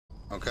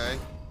Okay?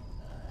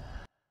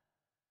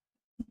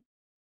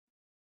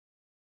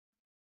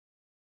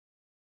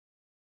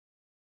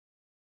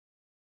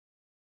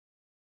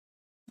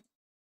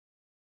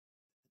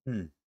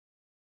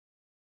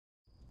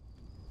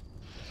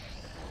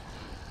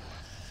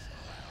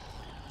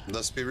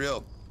 Let's be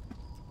real.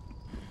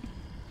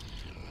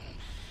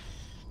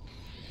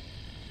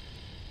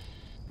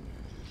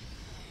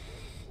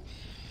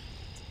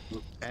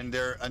 And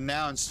they're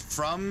announced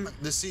from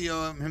the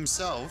CEO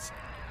himself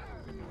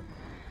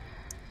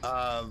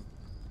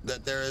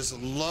that there is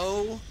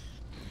low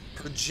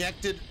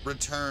projected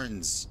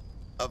returns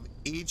of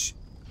each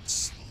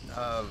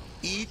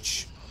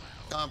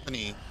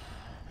company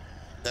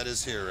that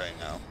is here right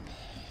now.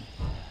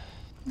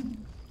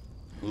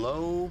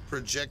 Low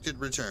projected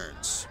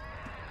returns.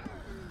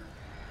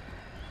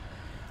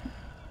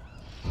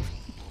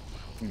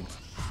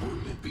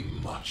 Wouldn't it be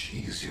much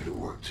easier to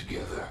work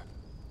together?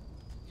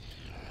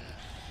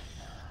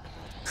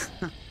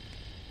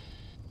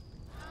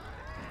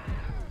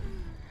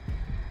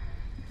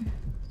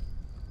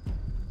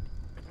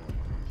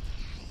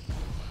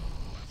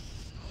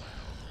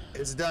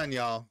 It's done,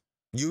 y'all.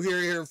 You hear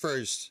it here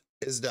first.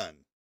 It's done.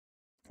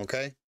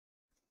 Okay?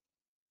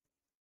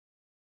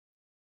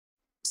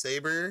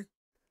 Saber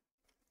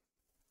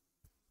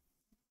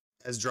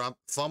has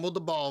fumbled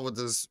the ball with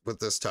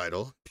this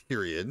title,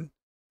 period.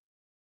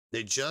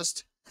 They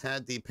just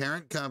had the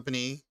parent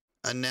company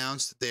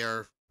announce that they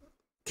are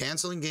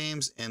canceling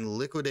games and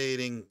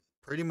liquidating,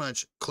 pretty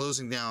much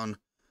closing down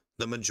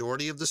the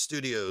majority of the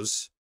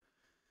studios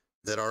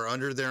that are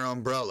under their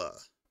umbrella.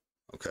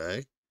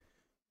 Okay?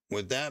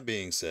 With that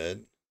being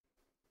said,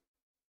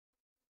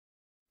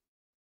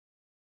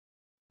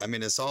 I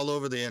mean, it's all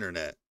over the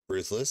internet,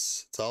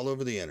 Ruthless. It's all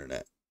over the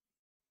internet.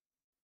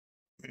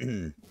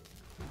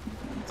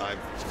 I've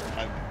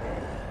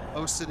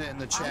posted it in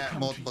the chat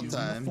multiple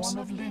times. In the form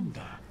of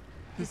Linda,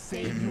 the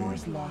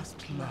Savior's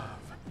lost love.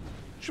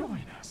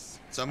 Join us.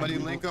 Somebody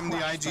link them the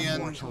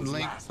IGN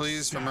link,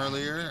 please, from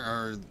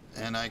earlier,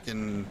 and he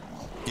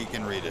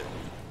can read it.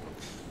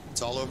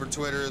 It's all over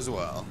Twitter as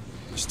well.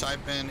 Just type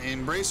in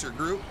Embracer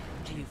Group.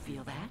 Do you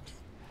feel that?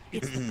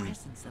 It's the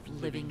presence of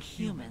living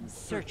humans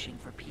searching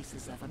for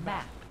pieces of a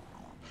map.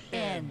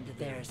 End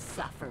their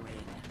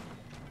suffering.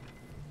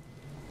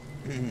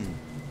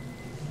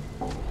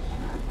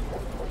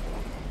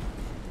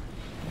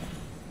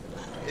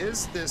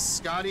 Is this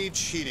Scotty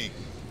cheating?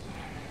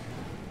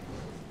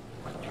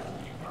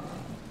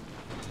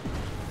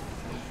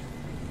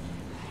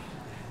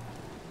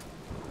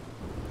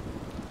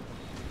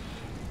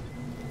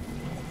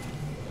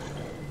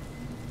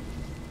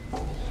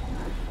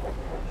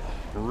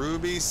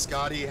 Ruby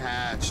Scotty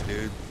Hatch,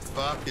 dude.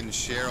 Fucking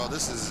Cheryl.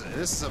 This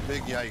is a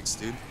big yikes,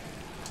 dude.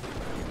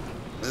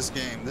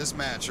 This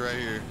match right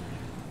here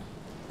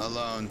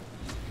alone.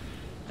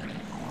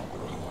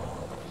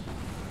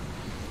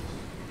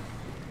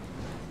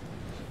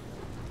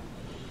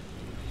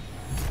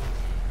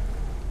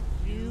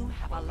 You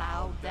have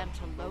allowed them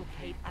to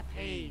locate a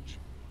page.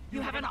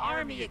 You have an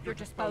army at your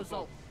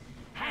disposal.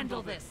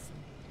 Handle this.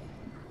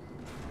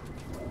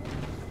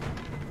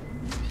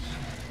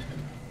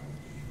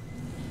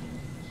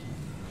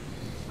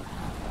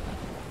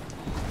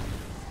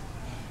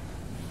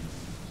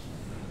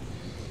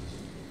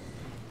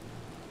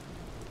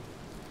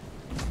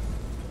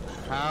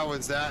 How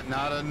is that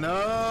not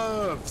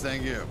enough?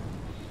 Thank you.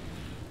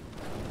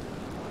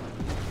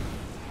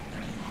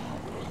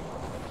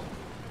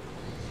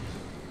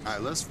 All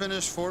right, let's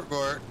finish Fort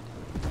Gort,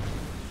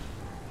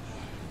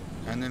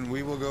 and then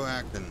we will go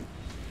Acton.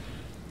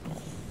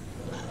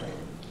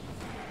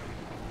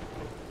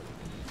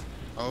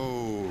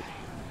 Oh,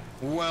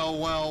 well,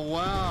 well,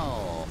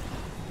 well.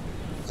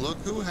 Look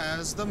who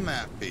has the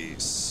map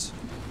piece.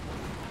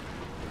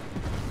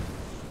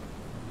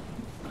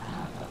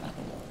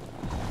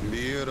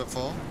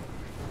 Beautiful.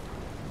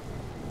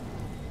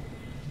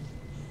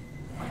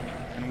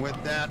 And with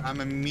that,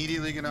 I'm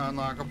immediately going to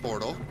unlock a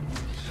portal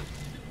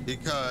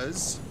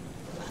because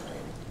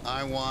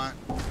I want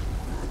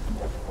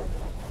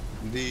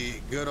the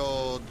good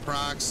old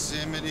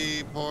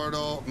proximity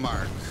portal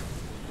mark.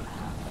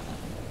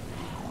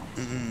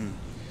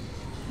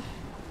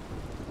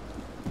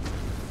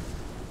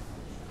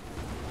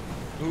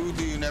 Who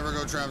do you never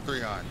go trap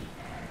 3 on?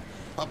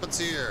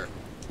 Puppeteer.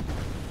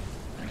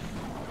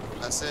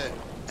 That's it.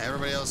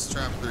 Everybody else is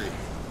trap 3.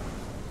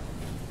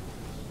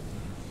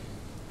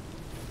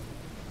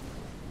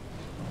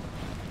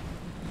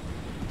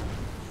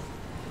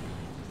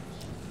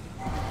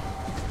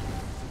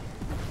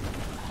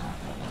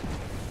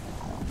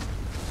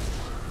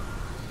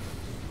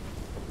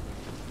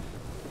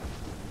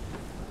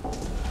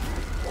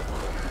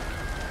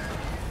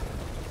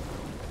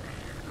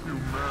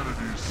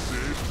 Humanity's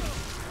safe.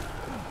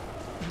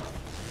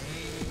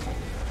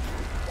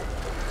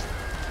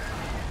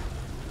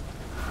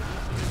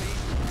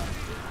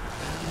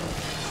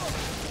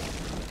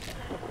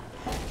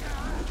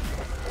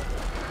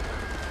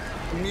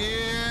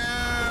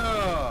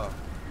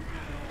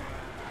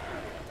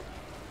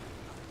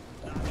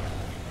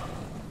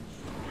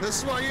 This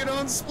is why you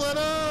don't split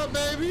up,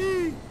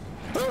 baby.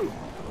 Woo.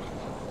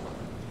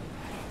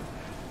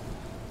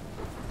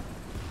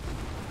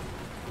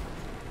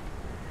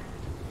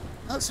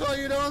 That's why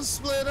you don't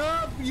split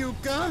up,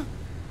 Yuka.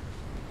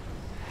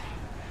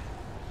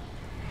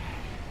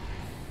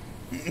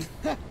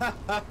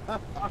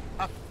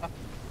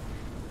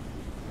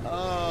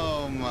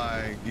 Oh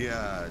my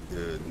god,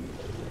 dude.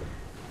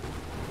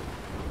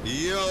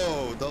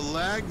 Yo, the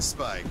lag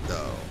spike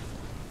though.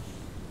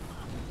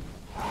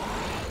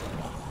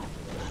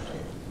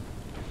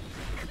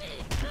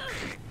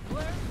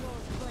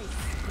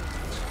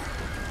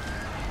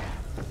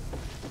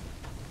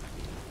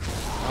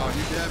 Oh,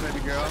 you dead,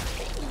 baby girl.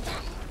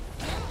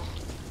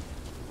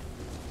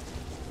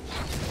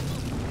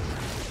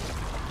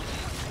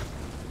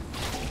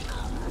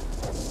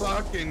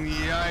 Fucking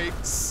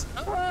yikes.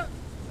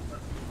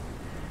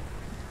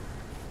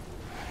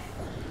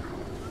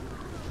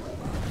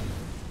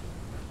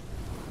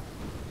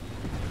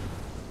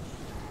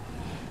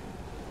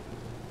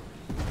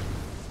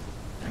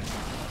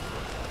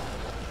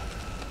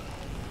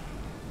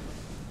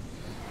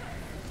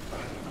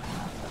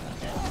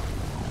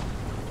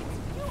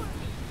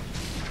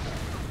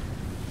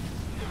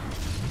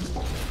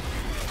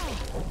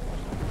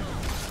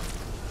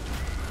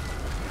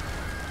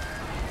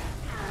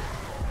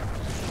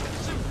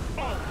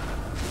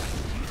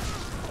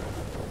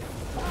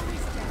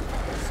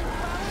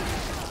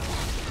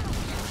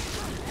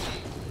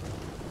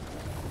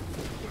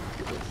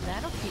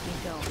 That'll keep me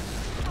going.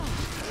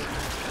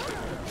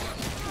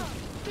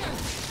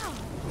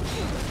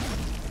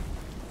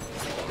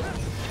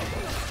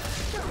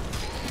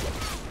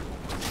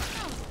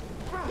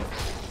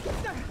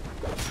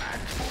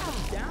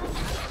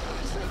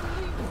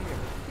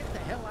 Get the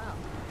hell out.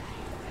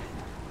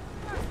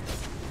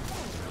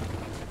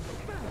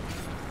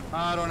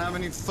 I don't have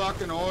any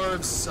fucking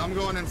orbs. I'm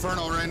going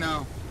infernal right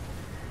now.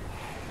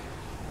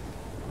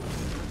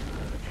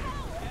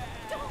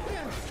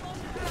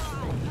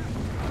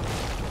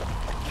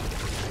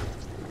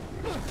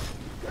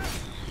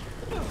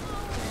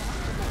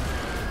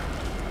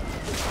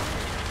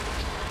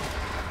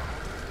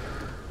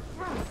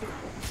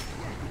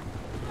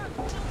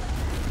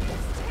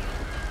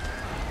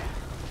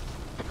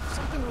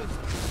 Something was...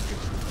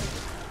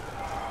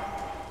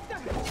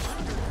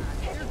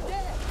 You're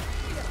dead.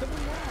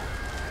 Something wrong.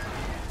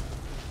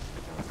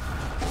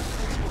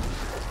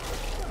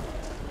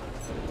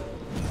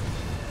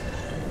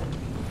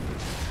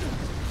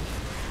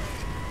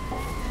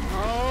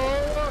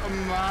 Oh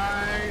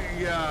my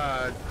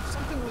god.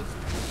 Something was...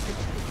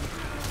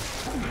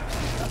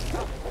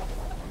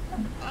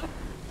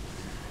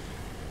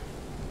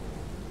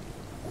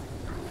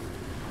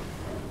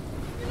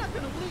 You're not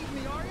gonna leave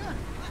me, are you?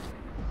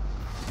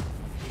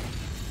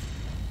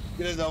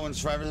 It is though when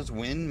survivors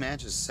win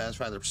matches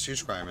satisfy their pursuit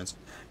requirements,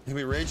 it can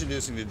be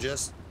rage-inducing to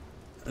just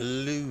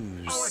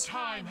lose. Our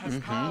time has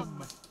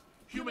come.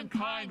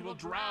 Humankind will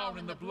drown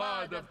in the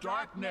blood of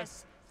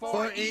darkness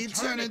For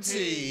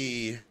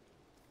eternity.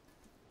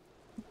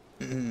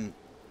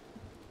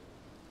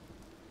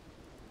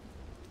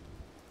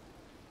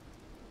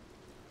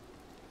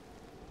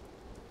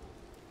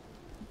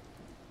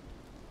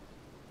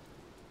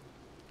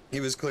 He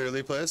was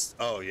clearly pissed.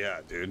 Oh yeah,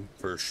 dude,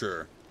 for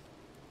sure.